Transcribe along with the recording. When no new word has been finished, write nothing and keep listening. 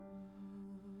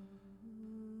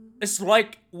It's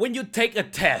like when you take a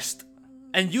test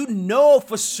and you know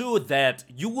for sure that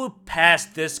you will pass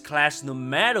this class no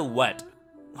matter what.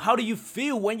 How do you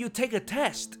feel when you take a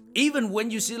test? Even when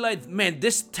you see like, man,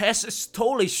 this test is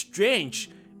totally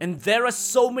strange and there are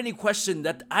so many questions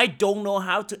that I don't know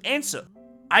how to answer.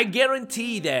 I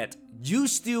guarantee that you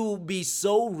still be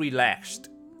so relaxed.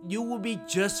 You will be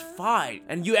just fine.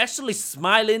 And you actually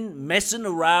smiling, messing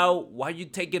around while you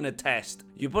taking a test.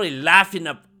 You're probably laughing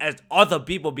at other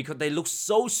people because they look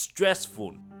so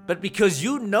stressful. But because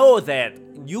you know that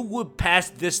you will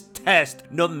pass this test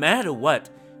no matter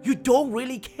what, you don't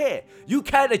really care. You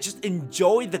kinda just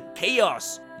enjoy the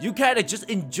chaos. You kinda just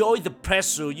enjoy the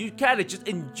pressure. You kinda just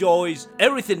enjoy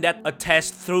everything that a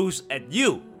test throws at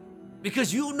you.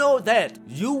 Because you know that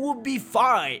you will be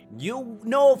fine. You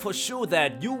know for sure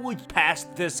that you will pass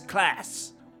this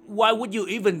class. Why would you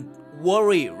even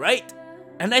worry, right?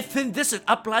 And I think this is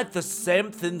applied the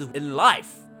same thing in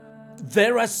life.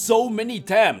 There are so many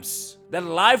times that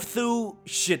life threw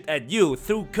shit at you,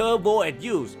 threw curveball at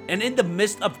you, and in the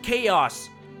midst of chaos,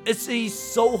 it's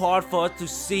so hard for us to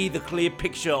see the clear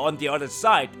picture on the other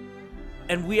side.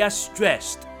 And we are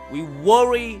stressed, we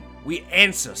worry, we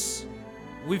anxious.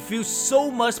 We feel so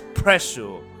much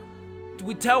pressure.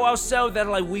 We tell ourselves that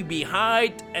like we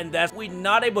behind and that we're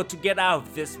not able to get out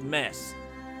of this mess.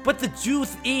 But the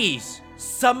truth is,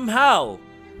 somehow,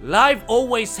 life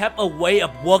always have a way of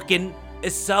working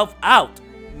itself out.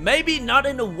 Maybe not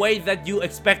in a way that you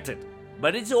expected,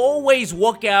 but it's always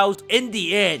work out in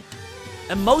the end.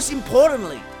 And most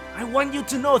importantly, I want you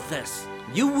to know this.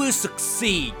 You will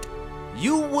succeed.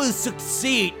 You will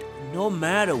succeed no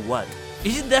matter what.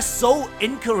 Isn't that so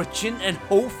encouraging and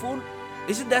hopeful?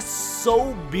 Isn't that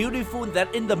so beautiful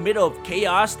that in the middle of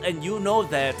chaos and you know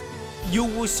that you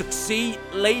will succeed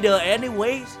later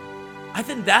anyways? I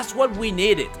think that's what we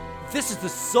needed. This is the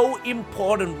so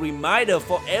important reminder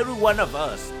for every one of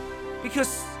us.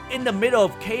 Because in the middle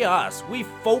of chaos, we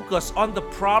focus on the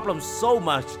problem so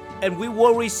much and we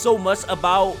worry so much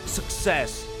about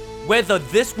success, whether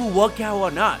this will work out or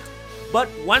not. But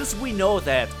once we know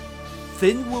that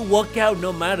things will work out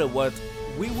no matter what,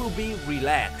 we will be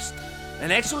relaxed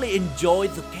and actually enjoy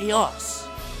the chaos.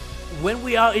 When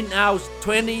we are in our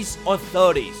 20s or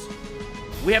 30s,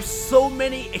 we have so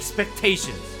many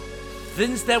expectations,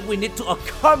 things that we need to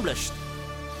accomplish.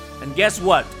 And guess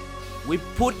what? We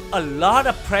put a lot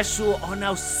of pressure on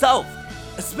ourselves,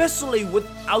 especially with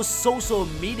our social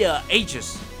media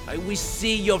ages. Like we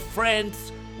see your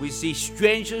friends, we see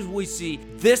strangers, we see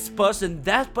this person,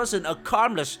 that person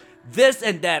accomplish this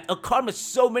and that, accomplish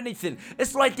so many things.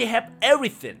 It's like they have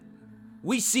everything.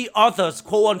 We see others,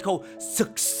 quote unquote,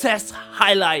 success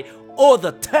highlight all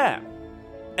the time.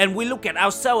 And we look at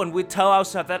ourselves and we tell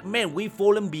ourselves that, man, we've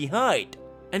fallen behind.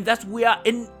 And that we are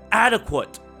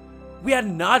inadequate. We are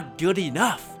not good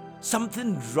enough.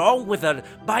 Something's wrong with us.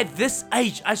 By this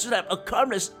age, I should have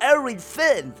accomplished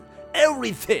everything.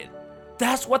 Everything.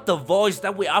 That's what the voice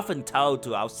that we often tell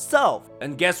to ourselves.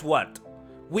 And guess what?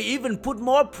 We even put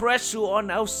more pressure on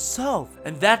ourselves,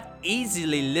 and that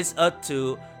easily leads us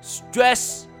to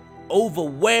stress,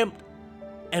 overwhelmed,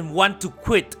 and want to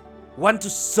quit, want to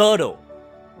settle.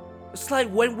 It's like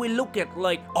when we look at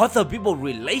like other people's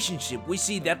relationship, we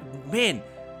see that, man,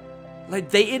 like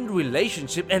they in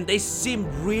relationship and they seem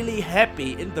really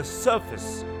happy in the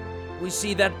surface. We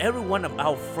see that every one of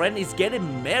our friends is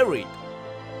getting married,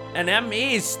 and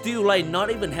me is still like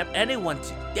not even have anyone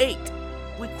to date.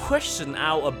 We question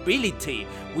our ability,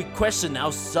 we question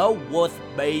our self-worth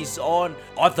based on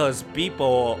others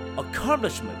people's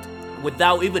accomplishment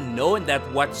without even knowing that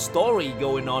what story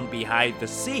going on behind the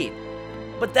scene.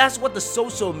 But that's what the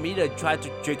social media try to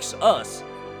trick us.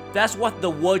 That's what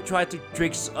the world try to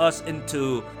trick us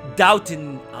into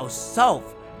doubting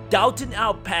ourselves, doubting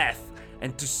our path,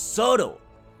 and to settle.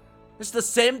 It's the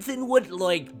same thing with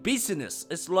like business.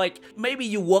 It's like maybe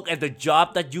you work at the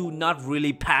job that you're not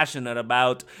really passionate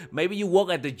about. Maybe you work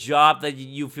at the job that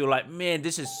you feel like, man,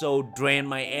 this is so drain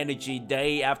my energy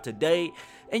day after day.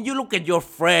 And you look at your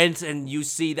friends and you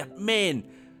see that, man,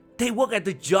 they work at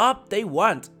the job they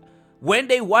want, when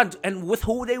they want, and with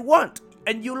who they want.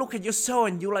 And you look at yourself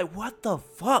and you're like, what the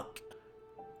fuck?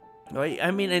 Right?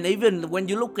 I mean, and even when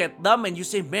you look at them and you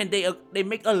say, man, they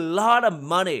make a lot of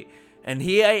money. And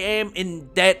here I am in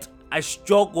debt. I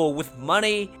struggle with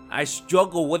money. I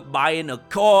struggle with buying a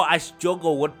car. I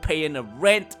struggle with paying a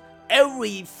rent.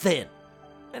 Everything.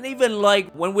 And even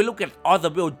like when we look at other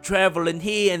people traveling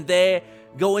here and there,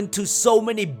 going to so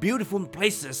many beautiful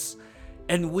places,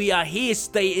 and we are here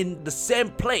stay in the same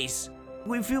place,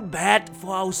 we feel bad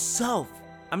for ourselves.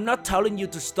 I'm not telling you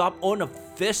to stop all of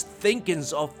these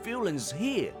thinkings or feelings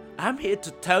here. I'm here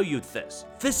to tell you this.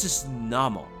 This is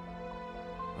normal.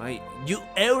 Right?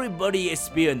 Everybody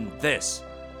experience this.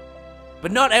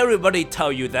 But not everybody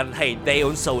tell you that, hey, they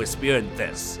also experience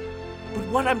this. But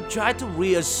what I'm trying to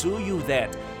reassure you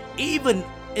that even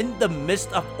in the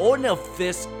midst of all of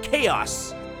this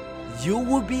chaos, you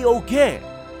will be okay.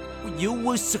 You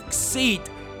will succeed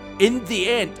in the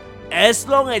end as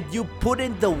long as you put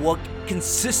in the work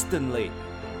consistently.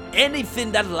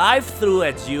 Anything that life threw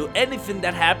at you, anything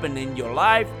that happened in your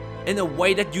life in a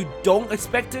way that you don't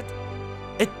expect it,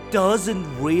 it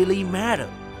doesn't really matter.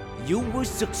 You will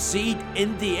succeed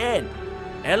in the end.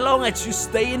 As long as you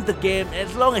stay in the game,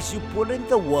 as long as you put in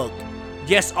the work.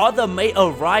 Yes, others may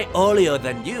arrive earlier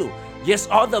than you. Yes,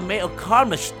 others may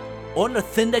accomplish all the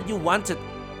thing that you wanted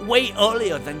way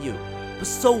earlier than you. But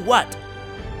so what?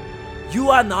 You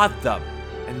are not them,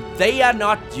 and they are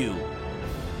not you.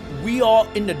 We are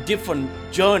in a different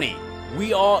journey.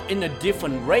 We are in a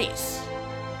different race.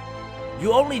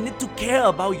 You only need to care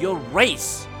about your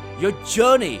race, your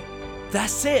journey.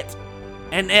 That's it.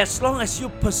 And as long as you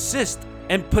persist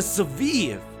and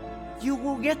persevere, you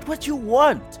will get what you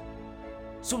want.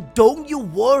 So don't you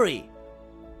worry.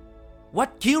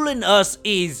 What killing us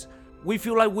is we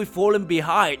feel like we've fallen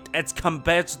behind as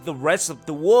compared to the rest of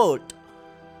the world.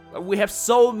 We have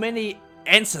so many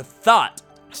answered thoughts,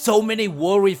 so many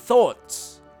worried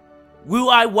thoughts. Will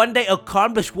I one day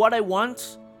accomplish what I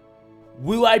want?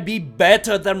 Will I be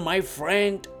better than my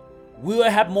friend? Will I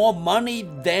have more money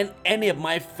than any of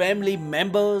my family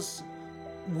members?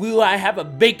 Will I have a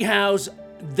big house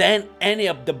than any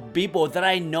of the people that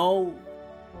I know?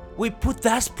 We put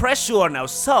that pressure on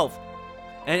ourselves,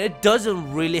 and it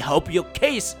doesn't really help your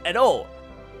case at all.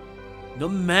 No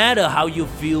matter how you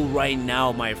feel right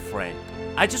now, my friend,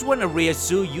 I just want to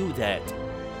reassure you that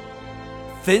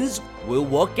things will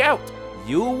work out.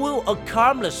 You will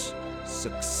accomplish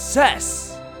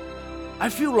success. I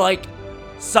feel like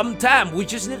sometimes we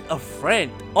just need a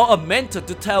friend or a mentor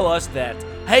to tell us that,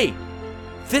 hey,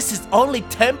 this is only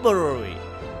temporary.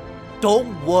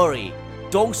 Don't worry,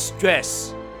 don't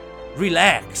stress,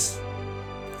 relax.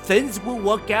 Things will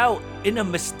work out in a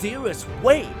mysterious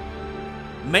way.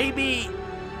 Maybe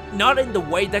not in the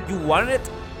way that you want it,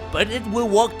 but it will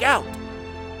work out.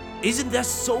 Isn't that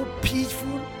so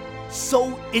peaceful?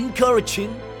 So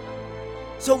encouraging?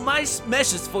 So my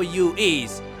message for you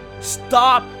is,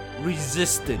 stop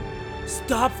resisting.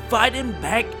 Stop fighting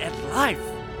back at life.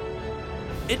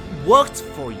 It works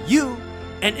for you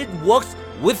and it works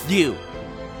with you.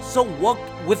 So work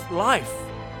with life.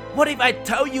 What if I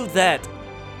tell you that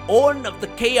all of the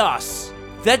chaos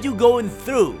that you're going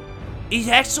through is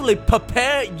actually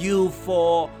prepare you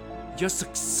for your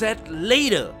success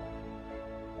later?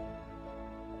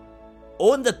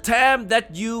 On the time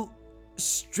that you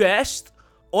stressed,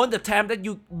 on the time that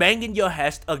you banging your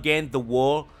head against the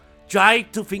wall, try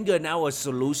to figure out a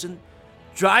solution,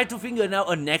 try to figure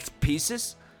out a next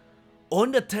pieces,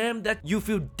 on the time that you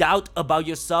feel doubt about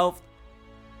yourself,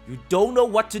 you don't know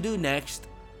what to do next,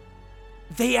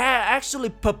 they are actually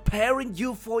preparing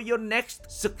you for your next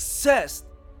success.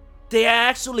 They are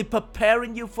actually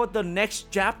preparing you for the next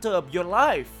chapter of your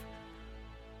life.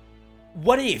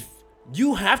 What if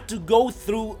you have to go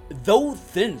through those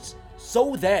things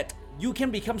so that you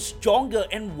can become stronger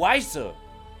and wiser?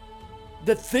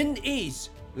 The thing is,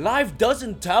 life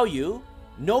doesn't tell you.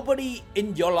 Nobody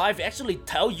in your life actually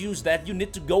tells you that you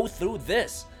need to go through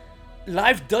this.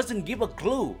 Life doesn't give a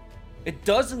clue. It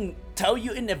doesn't tell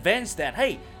you in advance that,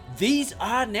 hey, these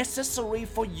are necessary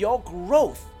for your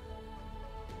growth.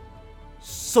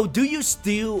 So do you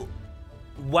still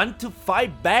want to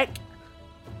fight back?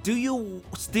 Do you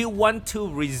still want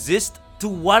to resist to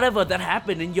whatever that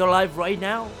happened in your life right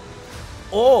now?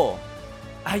 Or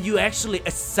are you actually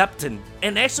accepting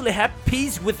and actually have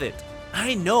peace with it?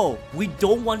 I know we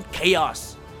don't want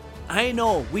chaos. I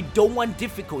know we don't want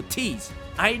difficulties.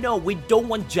 I know we don't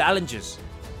want challenges.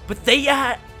 But they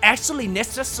are actually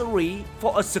necessary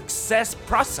for a success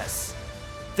process.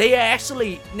 They are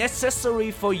actually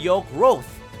necessary for your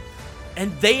growth.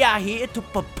 And they are here to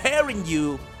preparing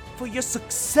you for your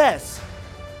success.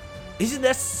 Isn't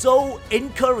that so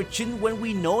encouraging when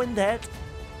we know in that?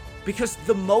 Because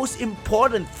the most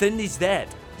important thing is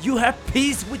that you have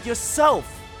peace with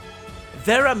yourself.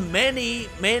 There are many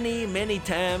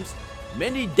times,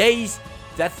 many days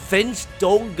that things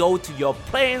don't go to your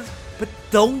plans, but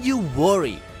don't you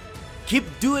worry. Keep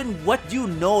doing what you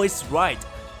know is right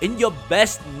in your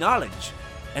best knowledge,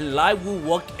 and life will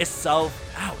work itself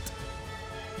out.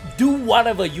 Do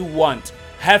whatever you want,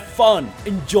 have fun,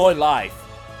 enjoy life.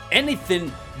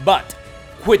 Anything but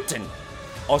quitting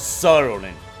or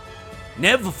settling.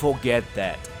 Never forget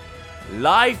that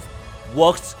Life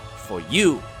works for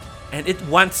you and it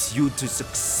wants you to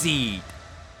succeed.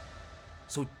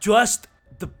 So trust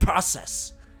the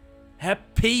process. Have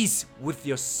peace with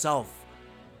yourself.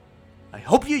 I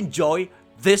hope you enjoy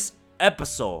this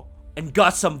episode and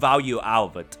got some value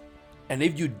out of it. And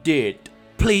if you did,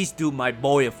 please do my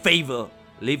boy a favor.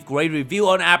 Leave great review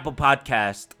on Apple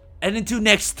Podcast. And until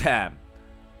next time,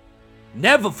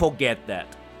 never forget that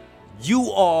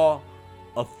you are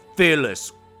a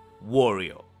fearless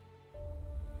warrior.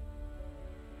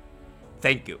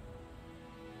 Thank you.